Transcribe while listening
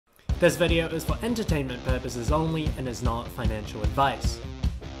This video is for entertainment purposes only and is not financial advice.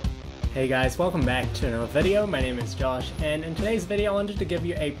 Hey guys, welcome back to another video. My name is Josh, and in today's video I wanted to give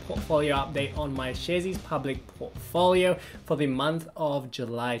you a portfolio update on my Sharesies public portfolio for the month of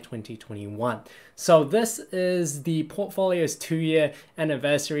July 2021. So this is the portfolio's 2-year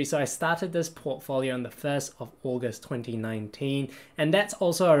anniversary. So I started this portfolio on the 1st of August 2019, and that's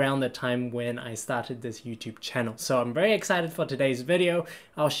also around the time when I started this YouTube channel. So I'm very excited for today's video.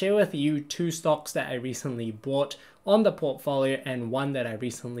 I'll share with you 2 stocks that I recently bought on the portfolio and one that I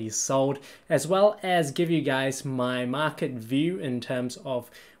recently sold, as well as give you guys my market view in terms of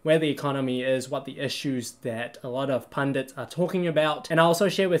where the economy is, what the issues that a lot of pundits are talking about, and I'll also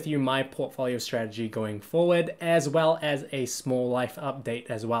share with you my portfolio strategy going forward, as well as a small life update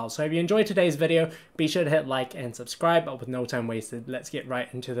as well. So if you enjoyed today's video, be sure to hit like and subscribe, but with no time wasted, let's get right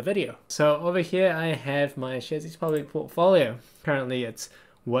into the video. So over here I have my Sharesies public portfolio. Currently it's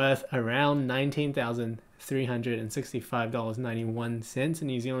worth around $19,365.91 in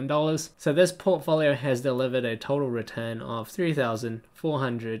New Zealand dollars. So this portfolio has delivered a total return of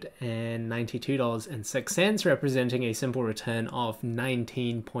 $3,492.06, representing a simple return of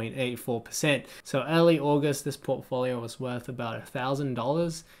 19.84%. So early August, this portfolio was worth about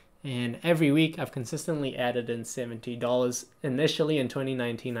 $1,000. And every week I've consistently added in $70. Initially in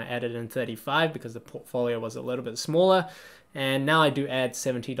 2019 I added in $35 because the portfolio was a little bit smaller, and now I do add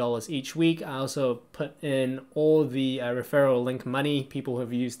 $70 each week. I also put in all the referral link money. People who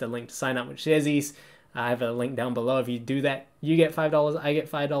have used the link to sign up with Sharesies, I have a link down below. If you do that, you get $5, I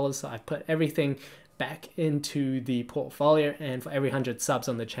get $5. So I put everything back into the portfolio, and for every 100 subs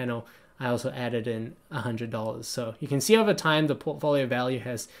on the channel I also added in $100. So you can see over time the portfolio value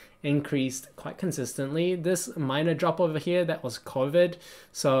has increased quite consistently. This minor drop over here, that was COVID.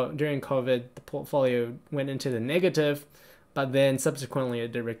 So during COVID, the portfolio went into the negative, but then subsequently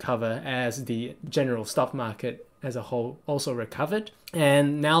it did recover as the general stock market as a whole also recovered.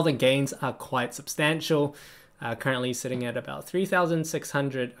 And now the gains are quite substantial. Currently sitting at about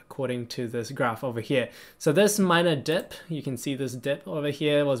 3,600 according to this graph over here. So this minor dip, you can see this dip over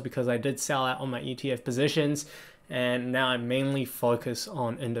here, was because I did sell out on my ETF positions, and now I mainly focus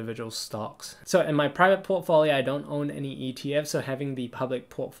on individual stocks. So in my private portfolio, I don't own any ETFs, so having the public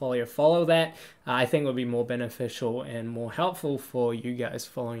portfolio follow that, I think would be more beneficial and more helpful for you guys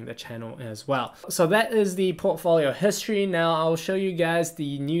following the channel as well. So that is the portfolio history. Now I'll show you guys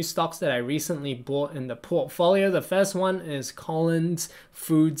the new stocks that I recently bought in the portfolio. The first one is Collins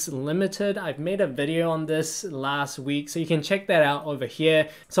Foods Limited. I've made a video on this last week, so you can check that out over here.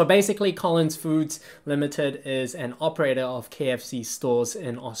 So basically Collins Foods Limited is an operator of KFC stores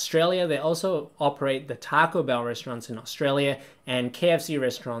in Australia. They also operate the Taco Bell restaurants in Australia and KFC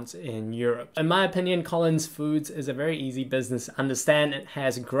restaurants in Europe. In my opinion, Collins Foods is a very easy business to understand. It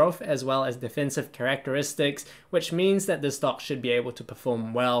has growth as well as defensive characteristics, which means that the stock should be able to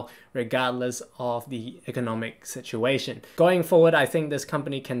perform well regardless of the economic situation. Going forward, I think this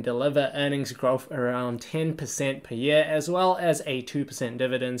company can deliver earnings growth around 10% per year, as well as a 2%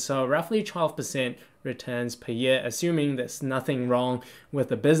 dividend, so roughly 12% returns per year, assuming there's nothing wrong with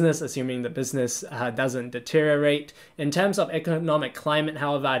the business, assuming the business doesn't deteriorate. In terms of economic climate,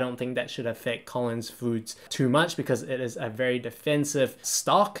 however, I don't think that should affect Collins Foods too much because it is a very defensive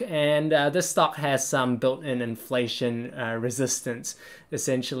stock, and this stock has some built-in inflation resistance.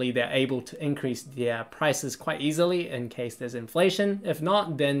 Essentially, they're able to increase their prices quite easily in case there's inflation. If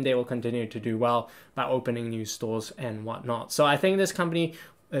not, then they will continue to do well by opening new stores and whatnot. So I think this company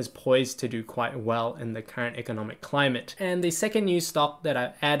is poised to do quite well in the current economic climate. And the second new stock that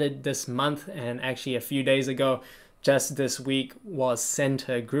I added this month, and actually a few days ago, just this week, was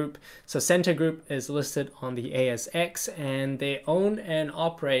Scentre Group. So Scentre Group is listed on the ASX, and they own and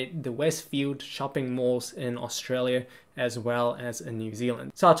operate the Westfield shopping malls in Australia as well as in New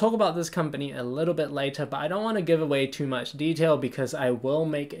Zealand. So I'll talk about this company a little bit later, but I don't want to give away too much detail because I will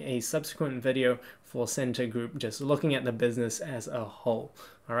make a subsequent video for Scentre Group just looking at the business as a whole.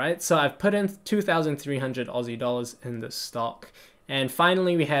 Alright, so I've put in 2,300 Aussie dollars in this stock. And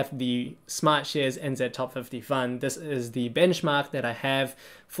finally, we have the Smart Shares NZ Top 50 Fund. This is the benchmark that I have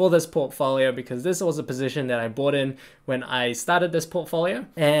for this portfolio because this was a position that I bought in when I started this portfolio.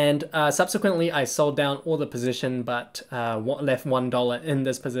 And subsequently, I sold down all the position but left $1 in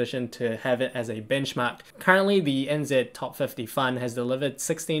this position to have it as a benchmark. Currently, the NZ Top 50 Fund has delivered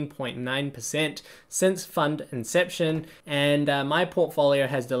 16.9% since fund inception, and my portfolio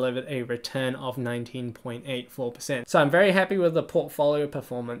has delivered a return of 19.84%. So I'm very happy with the portfolio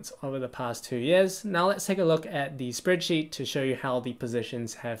performance over the past 2 years. Now let's take a look at the spreadsheet to show you how the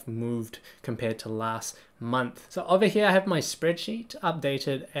positions have moved compared to last month. So over here I have my spreadsheet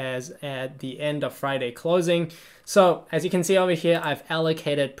updated as at the end of Friday closing. So as you can see over here, I've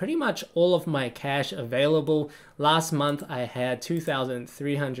allocated pretty much all of my cash available. Last month I had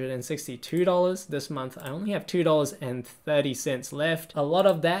 $2,362. This month I only have $2.30 left. A lot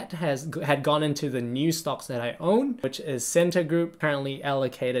of that had gone into the new stocks that I own, which is Center Group, currently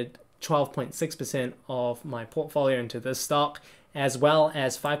allocated 12.6% of my portfolio into this stock, as well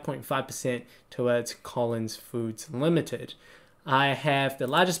as 5.5% towards Collins Foods Limited. I have the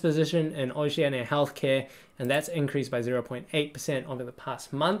largest position in Oceania Healthcare, and that's increased by 0.8% over the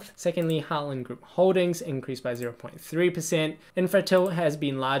past month. Secondly, Heartland Group Holdings increased by 0.3%. Infratil has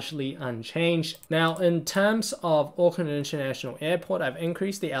been largely unchanged. Now, in terms of Auckland International Airport, I've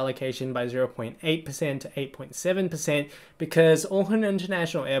increased the allocation by 0.8% to 8.7% because Auckland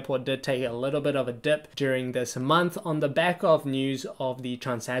International Airport did take a little bit of a dip during this month on the back of news of the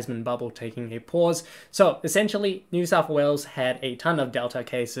Trans-Tasman bubble taking a pause. So essentially, New South Wales had a ton of Delta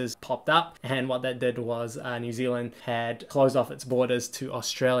cases popped up, and what that did was New Zealand had closed off its borders to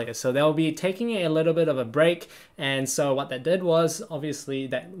Australia. So they'll be taking a little bit of a break, and so what that did was, obviously,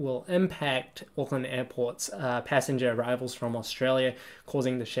 that will impact Auckland Airport's passenger arrivals from Australia,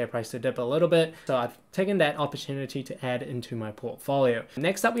 causing the share price to dip a little bit. So I've taken that opportunity to add into my portfolio.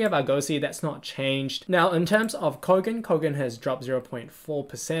 Next up, we have Argosy. That's not changed. Now, in terms of Kogan has dropped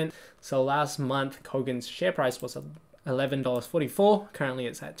 0.4%. So last month, Kogan's share price was $11.44. Currently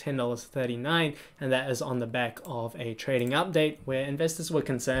it's at $10.39, and that is on the back of a trading update where investors were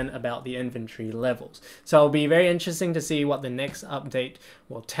concerned about the inventory levels. So it'll be very interesting to see what the next update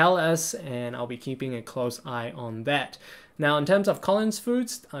will tell us, and I'll be keeping a close eye on that. Now, in terms of Collins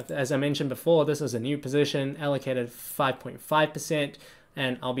Foods, as I mentioned before, this is a new position, allocated 5.5%.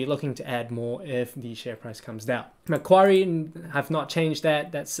 And I'll be looking to add more if the share price comes down. Macquarie, have not changed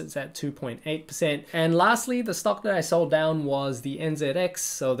that. That sits at 2.8%. And lastly, the stock that I sold down was the NZX.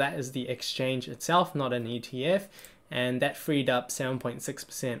 So that is the exchange itself, not an ETF. And that freed up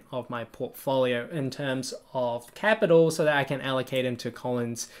 7.6% of my portfolio in terms of capital so that I can allocate into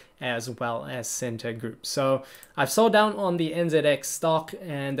Collins as well as Center Group. So I've sold down on the NZX stock,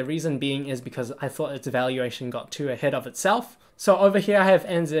 and the reason being is because I thought its valuation got too ahead of itself. So over here I have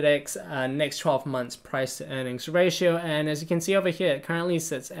NZX next 12 months price to earnings ratio, and as you can see over here, it currently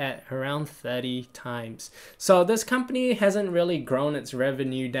sits at around 30 times. So this company hasn't really grown its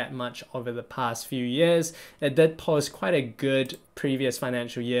revenue that much over the past few years. It did post quite a good previous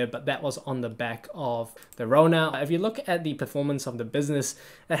financial year, but that was on the back of the Rona. If you look at the performance of the business,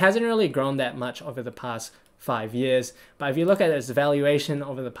 it hasn't really grown that much over the past 5 years, but if you look at its valuation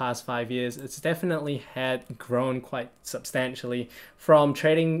over the past 5 years, it's definitely had grown quite substantially from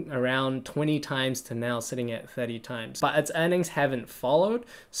trading around 20 times to now sitting at 30 times. But its earnings haven't followed,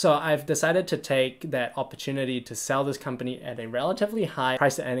 so I've decided to take that opportunity to sell this company at a relatively high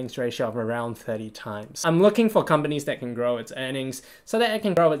price to earnings ratio of around 30 times. I'm looking for companies that can grow its earnings so that it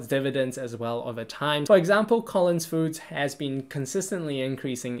can grow its dividends as well over time. For example, Collins Foods has been consistently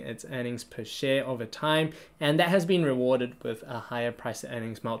increasing its earnings per share over time, and that has been rewarded with a higher price to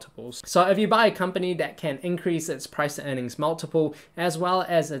earnings multiples. So if you buy a company that can increase its price to earnings multiple as well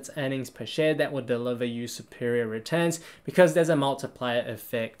as its earnings per share, that will deliver you superior returns because there's a multiplier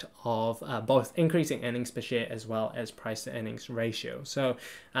effect of both increasing earnings per share as well as price to earnings ratio. So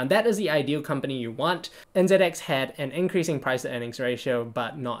that is the ideal company you want. NZX had an increasing price to earnings ratio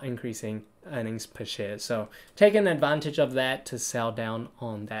but not increasing earnings per share. So taking advantage of that to sell down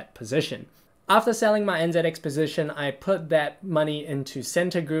on that position. After selling my NZX position, I put that money into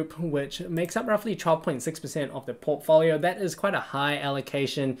Center Group, which makes up roughly 12.6% of the portfolio. That is quite a high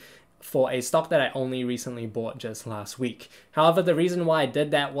allocation for a stock that I only recently bought just last week. However, the reason why I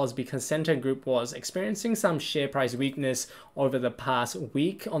did that was because Center Group was experiencing some share price weakness over the past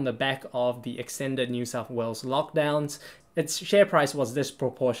week on the back of the extended New South Wales lockdowns. Its share price was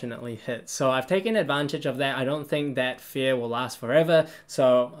disproportionately hit. So I've taken advantage of that. I don't think that fear will last forever.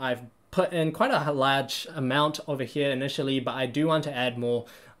 So I've put in quite a large amount over here initially, but I do want to add more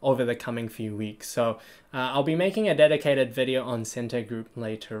over the coming few weeks. So I'll be making a dedicated video on Center Group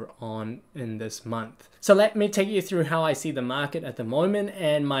later on in this month. So let me take you through how I see the market at the moment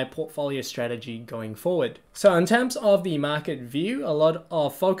and my portfolio strategy going forward. So in terms of the market view, a lot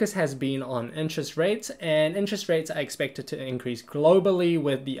of focus has been on interest rates, and interest rates are expected to increase globally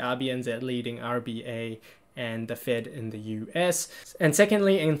with the RBNZ leading RBA and the Fed in the US. And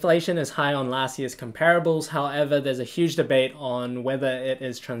secondly, inflation is high on last year's comparables. However, there's a huge debate on whether it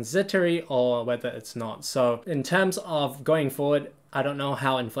is transitory or whether it's not. So in terms of going forward, I don't know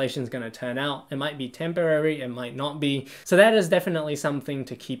how inflation is going to turn out. It might be temporary, it might not be. So that is definitely something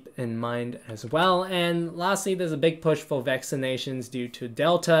to keep in mind as well. And lastly, there's a big push for vaccinations due to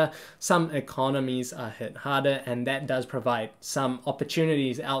Delta. Some economies are hit harder, and that does provide some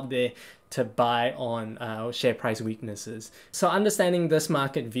opportunities out there to buy on share price weaknesses. So understanding this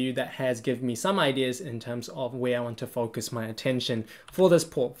market view, that has given me some ideas in terms of where I want to focus my attention for this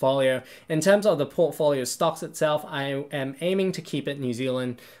portfolio. In terms of the portfolio stocks itself, I am aiming to keep it New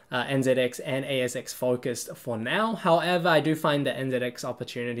Zealand, NZX and ASX focused for now. However, I do find that NZX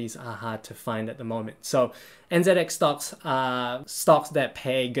opportunities are hard to find at the moment. So NZX stocks are stocks that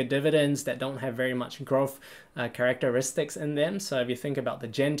pay good dividends, that don't have very much growth characteristics in them. So if you think about the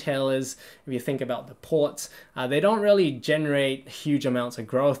gentailers, if you think about the ports, they don't really generate huge amounts of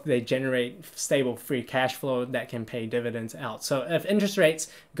growth. They generate stable free cash flow that can pay dividends out. So if interest rates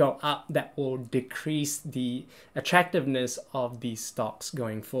go up, that will decrease the attractiveness of these stocks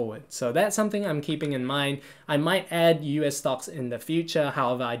going forward. So that's something I'm keeping in mind. I might add US stocks in the future.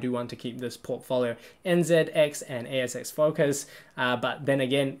 However, I do want to keep this portfolio NZX and ASX focus. But then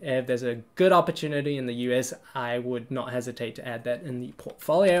again, if there's a good opportunity in the US, I would not hesitate to add that in the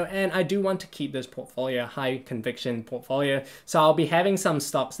portfolio. And I do want to keep this portfolio a high conviction portfolio. So I'll be having some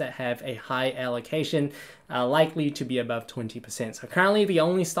stocks that have a high allocation, likely to be above 20%. So currently the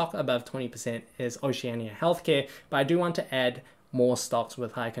only stock above 20% is Oceania Healthcare, but I do want to add more stocks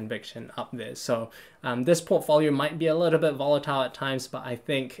with high conviction up there. So this portfolio might be a little bit volatile at times, but I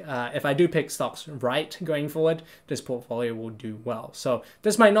think if I do pick stocks right going forward, this portfolio will do well. So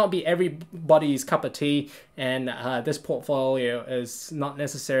this might not be everybody's cup of tea, and this portfolio is not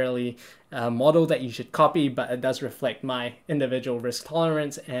necessarily a model that you should copy, but it does reflect my individual risk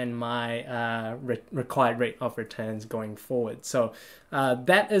tolerance and my required rate of returns going forward. So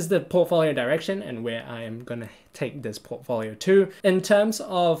that is the portfolio direction and where I am going to take this portfolio to. In terms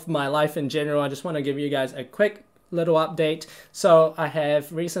of my life in general, I just want to give you guys a quick little update. So I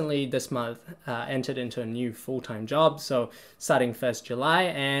have recently this month entered into a new full-time job, so starting 1st July,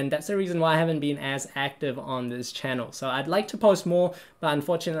 and that's the reason why I haven't been as active on this channel. So I'd like to post more, but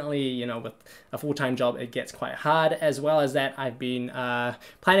unfortunately, you know, with a full-time job, it gets quite hard. As well as that, I've been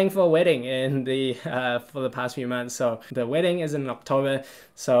planning for a wedding in the for the past few months. So the wedding is in October,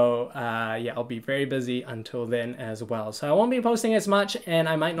 so yeah, I'll be very busy until then as well. So I won't be posting as much, and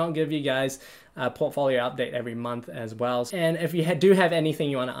I might not give you guys a portfolio update every month as well. And if you do have anything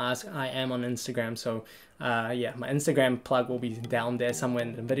you want to ask, I am on Instagram, so yeah, my Instagram plug will be down there somewhere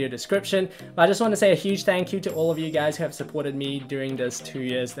in the video description. But I just want to say a huge thank you to all of you guys who have supported me during this 2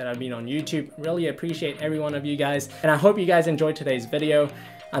 years that I've been on YouTube. Really appreciate every one of you guys, and I hope you guys enjoyed today's video.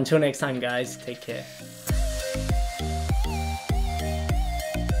 Until next time, guys, take care.